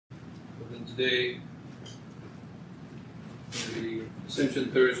And today is the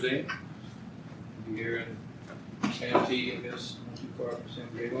Ascension Thursday. We'll be here in Santee, I guess, not too far from San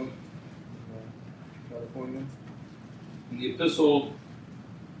Diego, California. And the epistle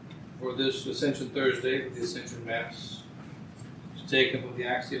for this Ascension Thursday, for the Ascension Mass, is taken from the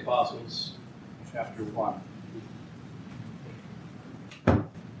Acts of the Apostles, chapter 1.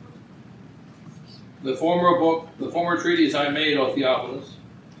 The former treatise I made, O Theophilus,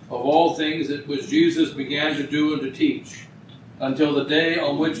 of all things which Jesus began to do and to teach, until the day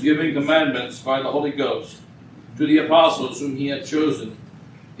on which, giving commandments by the Holy Ghost to the apostles whom he had chosen,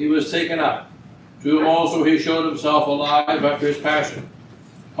 he was taken up, to whom also he showed himself alive after his passion,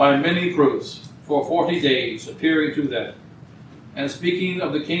 by many proofs, for 40 days, appearing to them, and speaking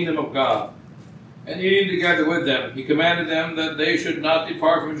of the kingdom of God. And eating together with them, he commanded them that they should not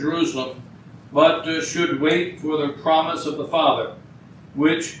depart from Jerusalem, but should wait for the promise of the Father,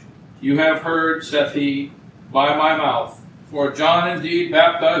 which you have heard, saith he, by my mouth. For John indeed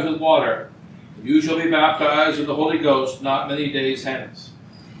baptized with water, but you shall be baptized with the Holy Ghost not many days hence.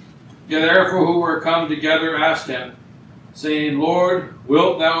 Yet therefore who were come together asked him, saying, Lord,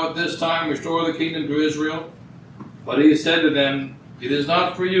 wilt thou at this time restore the kingdom to Israel? But he said to them, It is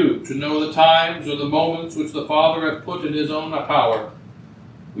not for you to know the times or the moments which the Father hath put in his own power.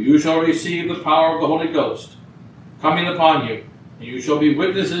 You shall receive the power of the Holy Ghost, coming upon you, and you shall be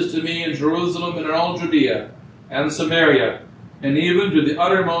witnesses to me in Jerusalem and in all Judea and Samaria, and even to the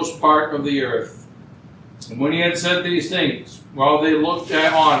uttermost part of the earth. And when he had said these things, while they looked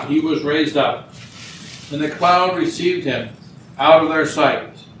on, he was raised up, and the cloud received him out of their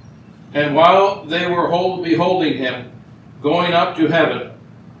sight. And while they were beholding him, going up to heaven,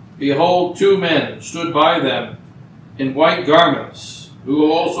 behold, 2 men stood by them in white garments,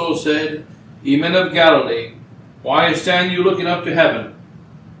 who also said, Ye men of Galilee, why stand you looking up to heaven?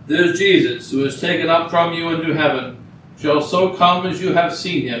 This Jesus, who is taken up from you into heaven, shall so come as you have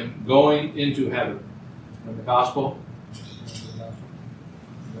seen him going into heaven. And the Gospel?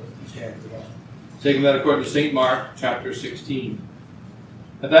 Taking that according to St. Mark, chapter 16.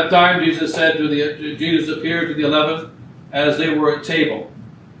 At that time Jesus appeared to the 11 as they were at table,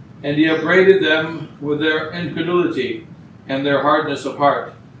 and he upbraided them with their incredulity and their hardness of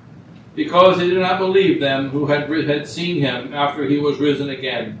heart, because they did not believe them who had seen him after he was risen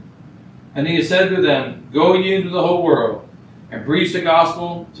again. And he said to them, Go ye into the whole world, and preach the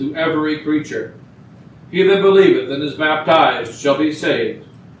gospel to every creature. He that believeth and is baptized shall be saved,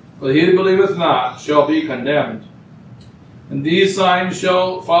 but he that believeth not shall be condemned. And these signs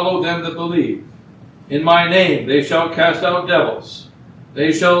shall follow them that believe. In my name they shall cast out devils.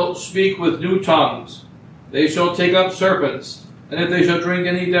 They shall speak with new tongues. They shall take up serpents, and if they shall drink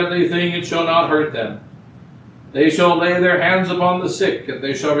any deadly thing, it shall not hurt them. They shall lay their hands upon the sick, and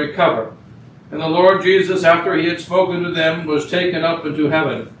they shall recover. And the Lord Jesus, after he had spoken to them, was taken up into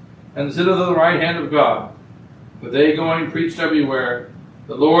heaven, and sitteth at the right hand of God. But they going preached everywhere,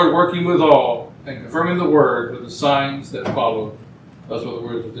 the Lord working with all, and confirming the word with the signs that followed. Those are the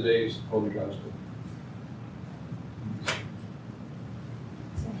words of today's Holy Gospel.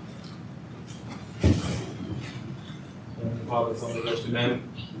 Father, Son, and rest of men.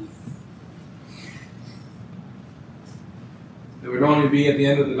 There would only be at the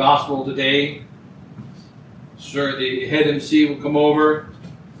end of the Gospel today, Sir, the head MC will come over,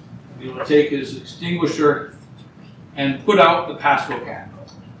 he will take his extinguisher and put out the Paschal candle.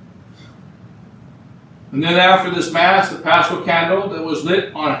 And then after this Mass, the Paschal candle that was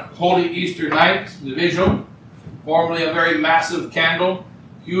lit on Holy Easter night, the Vigil, formerly a very massive candle,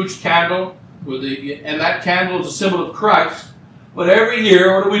 huge candle, and that candle is a symbol of Christ. But every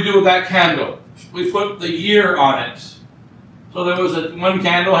year, what do we do with that candle? We put the year on it. So there was one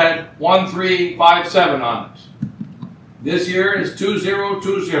candle had 1357 on it. This year is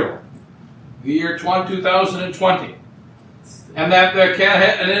 2020, the year 2020. And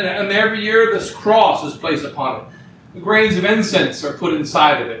and every year this cross is placed upon it. The grains of incense are put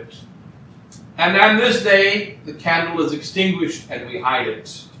inside of it. And on this day, the candle is extinguished and we hide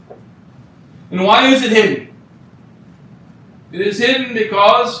it. And why is it hidden? It is hidden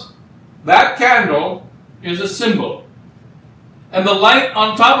because that candle is a symbol. And the light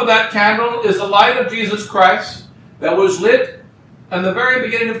on top of that candle is the light of Jesus Christ that was lit in the very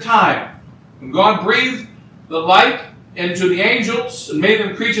beginning of time. When God breathed the light into the angels and made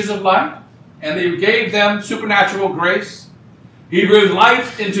them creatures of light, and he gave them supernatural grace. He breathed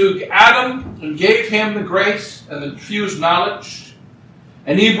light into Adam and gave him the grace and the infused knowledge.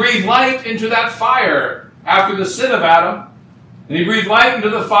 And he breathed light into that fire after the sin of Adam. And he breathed light into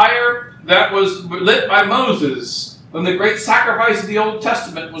the fire that was lit by Moses when the great sacrifice of the Old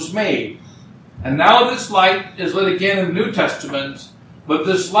Testament was made. And now this light is lit again in the New Testament, but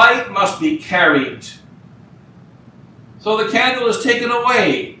this light must be carried. So the candle is taken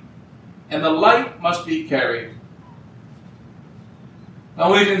away, and the light must be carried.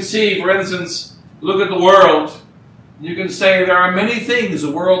 Now we can see, for instance, look at the world. You can say there are many things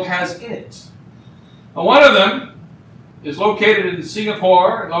the world has in it. And one of them is located in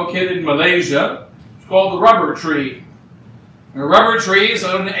Singapore, located in Malaysia. It's called the rubber tree. The rubber trees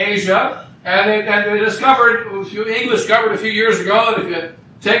are in Asia, and they discovered, English discovered a few years ago, that if you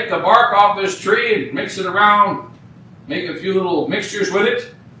take the bark off this tree and mix it around, make a few little mixtures with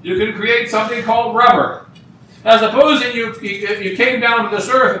it, you can create something called rubber. Now supposing if you came down to this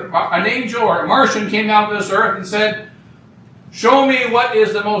earth, an angel or a Martian came down to this earth and said, show me what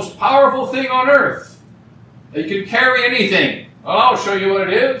is the most powerful thing on earth. It can carry anything. Well, I'll show you what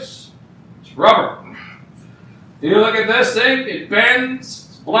it is. It's rubber. You look at this thing, it bends,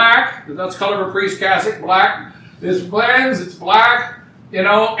 it's black. That's color of a priest cassock, black. This bends, it's black,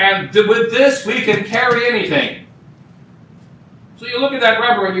 and with this we can carry anything. So you look at that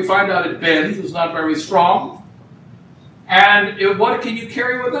rubber and you find out it bends, it's not very strong. And what can you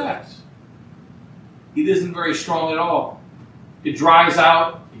carry with that? It isn't very strong at all. It dries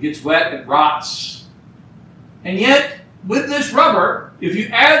out, it gets wet, it rots. And yet, with this rubber, if you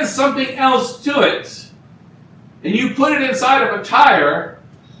add something else to it, and you put it inside of a tire,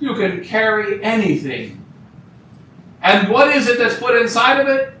 you can carry anything. And what is it that's put inside of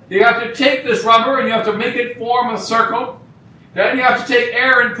it? You have to take this rubber and you have to make it form a circle. Then you have to take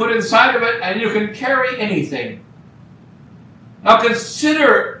air and put inside of it, and you can carry anything. Now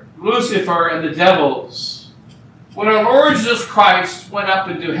consider Lucifer and the devils. When our Lord Jesus Christ went up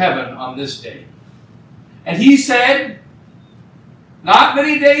into heaven on this day, and he said, not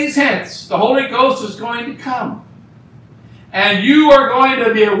many days hence, the Holy Ghost is going to come. And you are going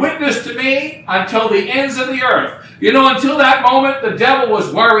to be a witness to me until the ends of the earth. Until that moment, the devil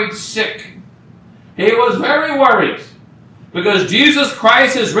was worried sick. He was very worried because Jesus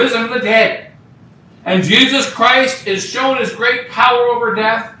Christ is risen from the dead. And Jesus Christ is shown his great power over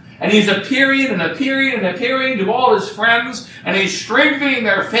death. And he's appearing and appearing and appearing to all his friends. And he's strengthening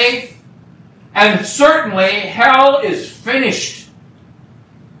their faith. And certainly, hell is finished.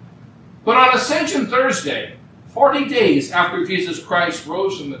 But on Ascension Thursday, 40 days after Jesus Christ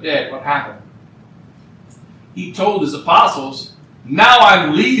rose from the dead, what happened? He told his apostles, now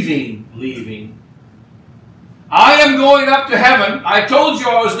I'm leaving. I am going up to heaven. I told you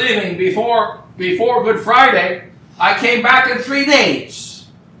I was leaving before Good Friday. I came back in 3 days.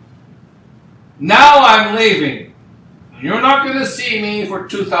 Now I'm leaving. You're not going to see me for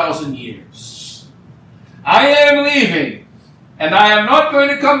 2,000 years. I am leaving. And I am not going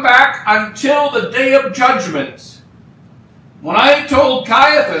to come back until the day of judgment. When I told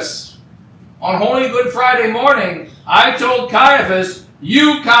Caiaphas on Holy Good Friday morning, I told Caiaphas,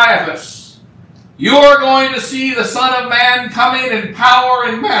 you Caiaphas, you are going to see the Son of Man coming in power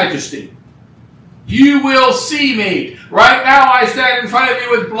and majesty. You will see me. Right now I stand in front of you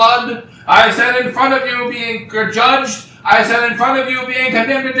with blood. I stand in front of you being judged. I stand in front of you being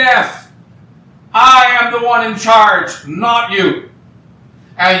condemned to death. I am the one in charge, not you.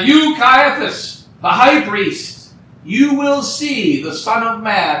 And you, Caiaphas, the high priest, you will see the Son of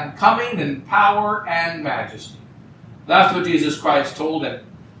Man coming in power and majesty. That's what Jesus Christ told him.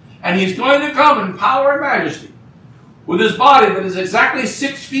 And he's going to come in power and majesty with his body that is exactly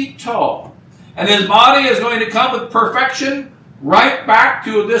 6 feet tall. And his body is going to come with perfection right back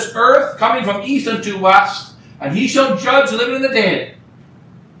to this earth, coming from east unto west. And he shall judge the living and the dead.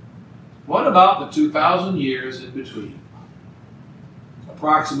 What about the 2,000 years in between?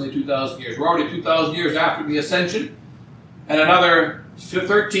 Approximately 2,000 years. We're already 2,000 years after the Ascension. And another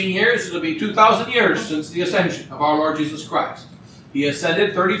 13 years, it'll be 2,000 years since the Ascension of our Lord Jesus Christ. He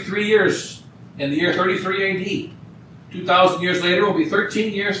ascended 33 years in the year 33 AD. 2,000 years later will be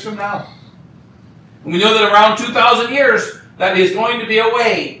 13 years from now. And we know that around 2,000 years that he's going to be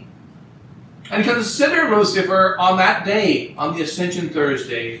away. And consider Lucifer on that day, on the Ascension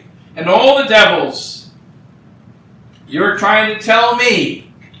Thursday, and all the devils. You're trying to tell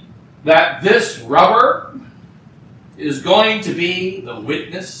me that this rubber is going to be the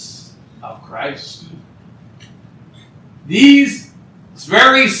witness of Christ. These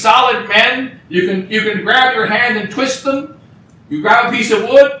very solid men, you can grab your hand and twist them. You grab a piece of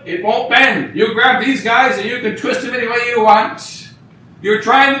wood, it won't bend. You grab these guys and you can twist them any way you want. You're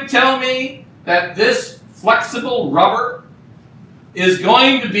trying to tell me that this flexible rubber is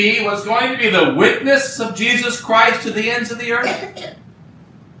going to be what's going to be the witness of Jesus Christ to the ends of the earth?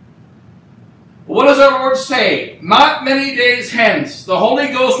 What does our Lord say? Not many days hence, the Holy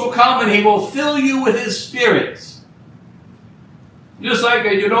Ghost will come and he will fill you with his Spirit. Just like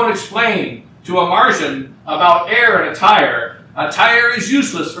you don't explain to a Martian about air in a tire. A tire is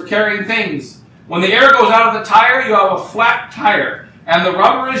useless for carrying things. When the air goes out of the tire, you have a flat tire. And the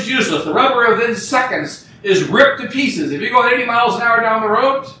rubber is useless. The rubber within seconds is ripped to pieces. If you go 80 miles an hour down the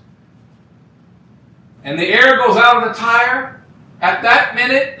road, and the air goes out of the tire, at that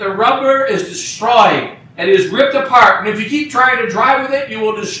minute, the rubber is destroyed. It is ripped apart. And if you keep trying to drive with it, you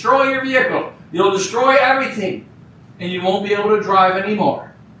will destroy your vehicle. You'll destroy everything. And you won't be able to drive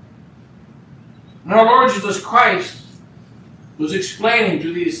anymore. And our Lord Jesus Christ was explaining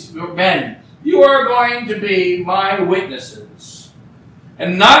to these men, you are going to be my witnesses.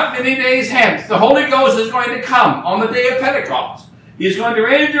 And not many days hence, the Holy Ghost is going to come on the day of Pentecost. He is going to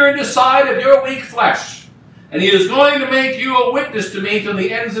enter into the side of your weak flesh. And he is going to make you a witness to me to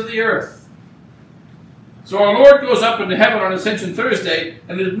the ends of the earth. So our Lord goes up into heaven on Ascension Thursday,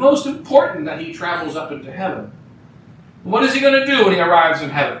 and it is most important that he travels up into heaven. What is he going to do when he arrives in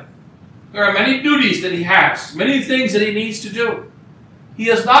heaven? There are many duties that he has, many things that he needs to do. He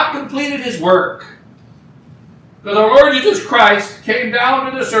has not completed his work. Because our Lord Jesus Christ came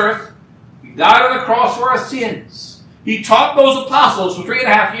down to this earth, he died on the cross for our sins. He taught those apostles for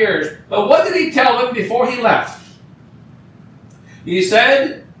 3.5 years, but what did he tell them before he left? He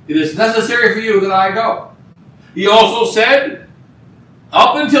said, it is necessary for you that I go. He also said,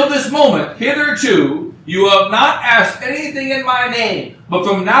 up until this moment, hitherto, you have not asked anything in my name, but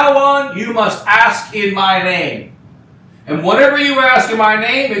from now on you must ask in my name. And whatever you ask in my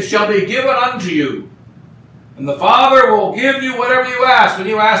name, it shall be given unto you. And the Father will give you whatever you ask when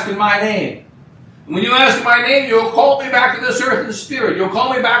you ask in my name. And when you ask in my name, you'll call me back to this earth in spirit. You'll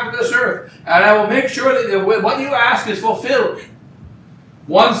call me back to this earth, and I will make sure that what you ask is fulfilled.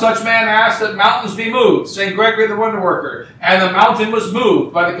 One such man asked that mountains be moved, St. Gregory the wonder worker, and the mountain was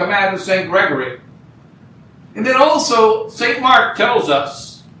moved by the command of St. Gregory. And then also, St. Mark tells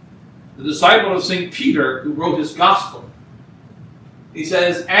us, the disciple of St. Peter, who wrote his gospel, he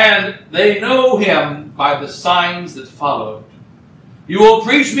says, and they know him by the signs that followed. You will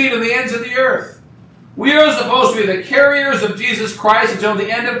preach me to the ends of the earth. We are supposed to be the carriers of Jesus Christ until the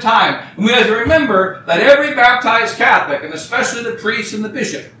end of time. And we have to remember that every baptized Catholic, and especially the priest and the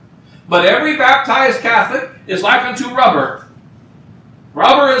bishop, but every baptized Catholic is like unto rubber.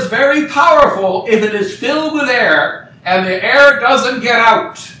 Rubber is very powerful if it is filled with air and the air doesn't get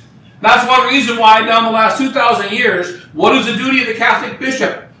out. That's one reason why down the last 2,000 years, what is the duty of the Catholic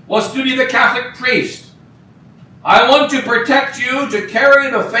bishop? What's the duty of the Catholic priest? I want to protect you to carry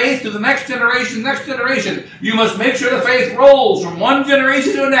the faith to the next generation, next generation. You must make sure the faith rolls from one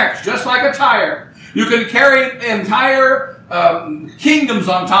generation to the next, just like a tire. You can carry entire kingdoms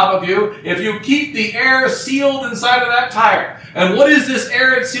on top of you if you keep the air sealed inside of that tire. And what is this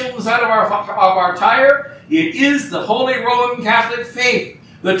air that's sealed inside of our tire? It is the Holy Roman Catholic faith,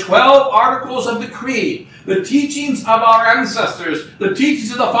 the 12 articles of the Creed, the teachings of our ancestors, the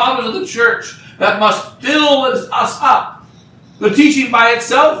teachings of the fathers of the Church that must fill us up. The teaching by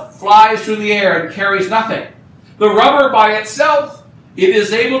itself flies through the air and carries nothing. The rubber by itself, it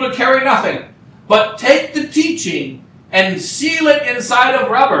is able to carry nothing. But take the teaching and seal it inside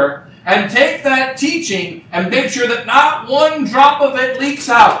of rubber, and take that teaching and make sure that not one drop of it leaks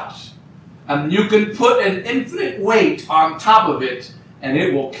out. And you can put an infinite weight on top of it, and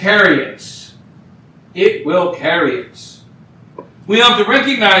it will carry it. It will carry it. We have to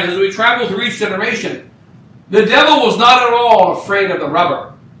recognize as we travel through each generation, the devil was not at all afraid of the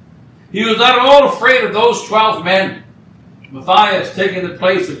rubber. He was not at all afraid of those 12 men. Matthias taking the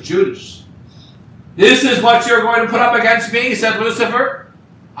place of Judas. This is what you're going to put up against me, said Lucifer.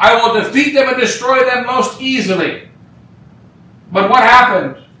 I will defeat them and destroy them most easily. But what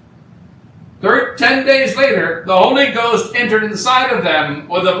happened? 10 days later, the Holy Ghost entered inside of them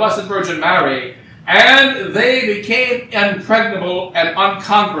with the Blessed Virgin Mary, and they became impregnable and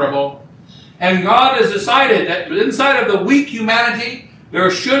unconquerable. And God has decided that inside of the weak humanity, there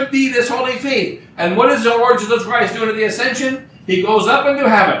should be this holy faith. And what is the Lord Jesus Christ doing at the Ascension? He goes up into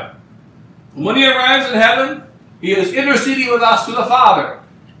heaven. And when he arrives in heaven, he is interceding with us to the Father.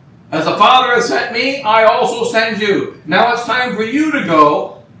 As the Father has sent me, I also send you. Now it's time for you to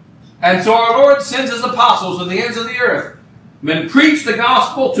go. And so our Lord sends his apostles to the ends of the earth and preach the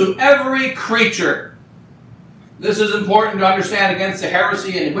gospel to every creature. This is important to understand against the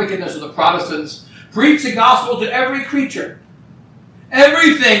heresy and wickedness of the Protestants. Preach the gospel to every creature.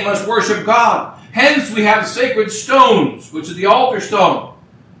 Everything must worship God. Hence we have sacred stones, which is the altar stone,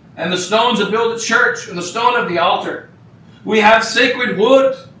 and the stones that build the church, and the stone of the altar. We have sacred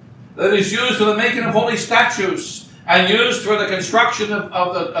wood, that is used for the making of holy statues and used for the construction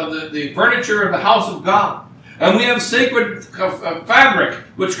of the furniture of the house of God. And we have sacred fabric,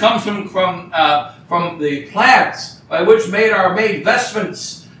 which comes from the plants by which are made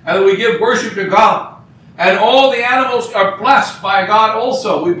vestments, and we give worship to God. And all the animals are blessed by God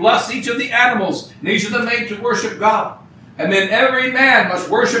also. We bless each of the animals, and each of them made to worship God. And then every man must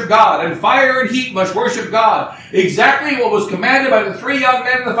worship God, and fire and heat must worship God. Exactly what was commanded by the 3 young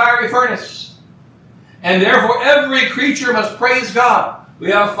men in the fiery furnace. And therefore every creature must praise God. We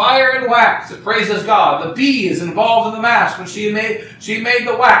have fire and wax that praises God. The bee is involved in the mass when she made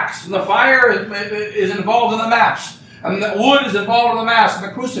the wax. And the fire is involved in the mass. And the wood is involved in the mass and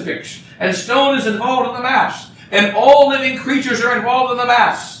the crucifix. And stone is involved in the mass. And all living creatures are involved in the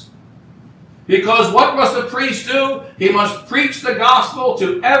mass. Because what must the priest do? He must preach the gospel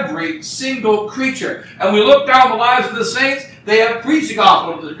to every single creature. And we look down the lives of the saints, they have preached the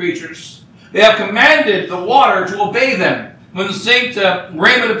gospel to the creatures. They have commanded the water to obey them. When St.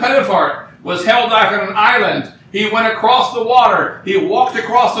 Raymond of Pfeiffer was held back on an island, he went across the water. He walked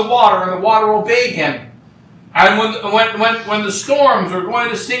across the water, and the water obeyed him. And when the storms were going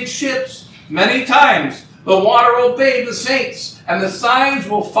to sink ships, many times the water obeyed the saints, and the signs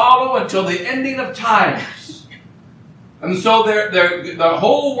will follow until the ending of times. And so the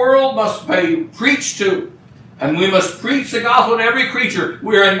whole world must be preached to, and we must preach the gospel to every creature.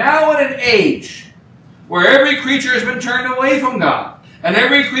 We are now in an age where every creature has been turned away from God, and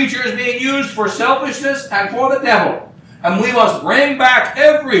every creature is being used for selfishness and for the devil. And we must bring back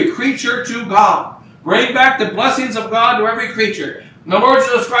every creature to God. Bring back the blessings of God to every creature. And the Lord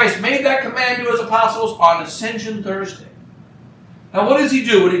Jesus Christ made that command to his apostles on Ascension Thursday. Now what does he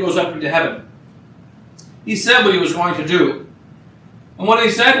do when he goes up into heaven? He said what he was going to do. And what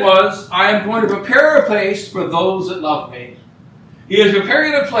he said was, I am going to prepare a place for those that love me. He is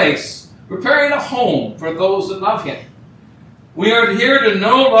preparing a place, preparing a home for those that love him. We are here to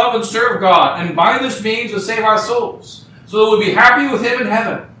know, love, and serve God, and by this means to save our souls, so that we'll be happy with him in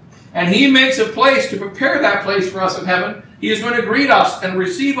heaven. And he makes a place to prepare that place for us in heaven. He is going to greet us and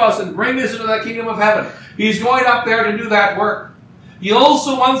receive us and bring us into that kingdom of heaven. He's going up there to do that work. He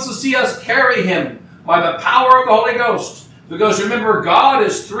also wants to see us carry him by the power of the Holy Ghost. Because remember, God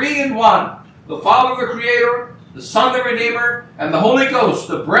is 3 in 1. The Father, the Creator, the Son, the Redeemer, and the Holy Ghost,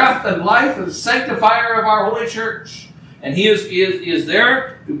 the breath and life and sanctifier of our holy church. And he is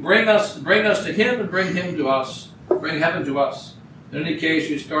there to bring us to him and bring him to us, bring heaven to us. In any case,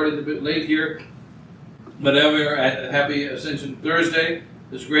 we started a bit late here, but happy Ascension Thursday,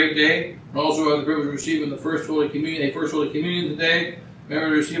 this great day. And also have the privilege of receiving the first Holy Communion, today. Remember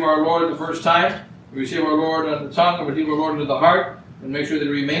to receive our Lord the first time. Receive our Lord on the tongue, and receive our Lord into the heart, and make sure that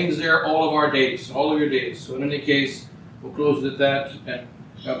it remains there all of our days, all of your days. So in any case, we'll close it at that, and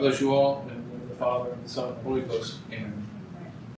God bless you all, and the Father, and the Son, and the Holy Ghost. Amen.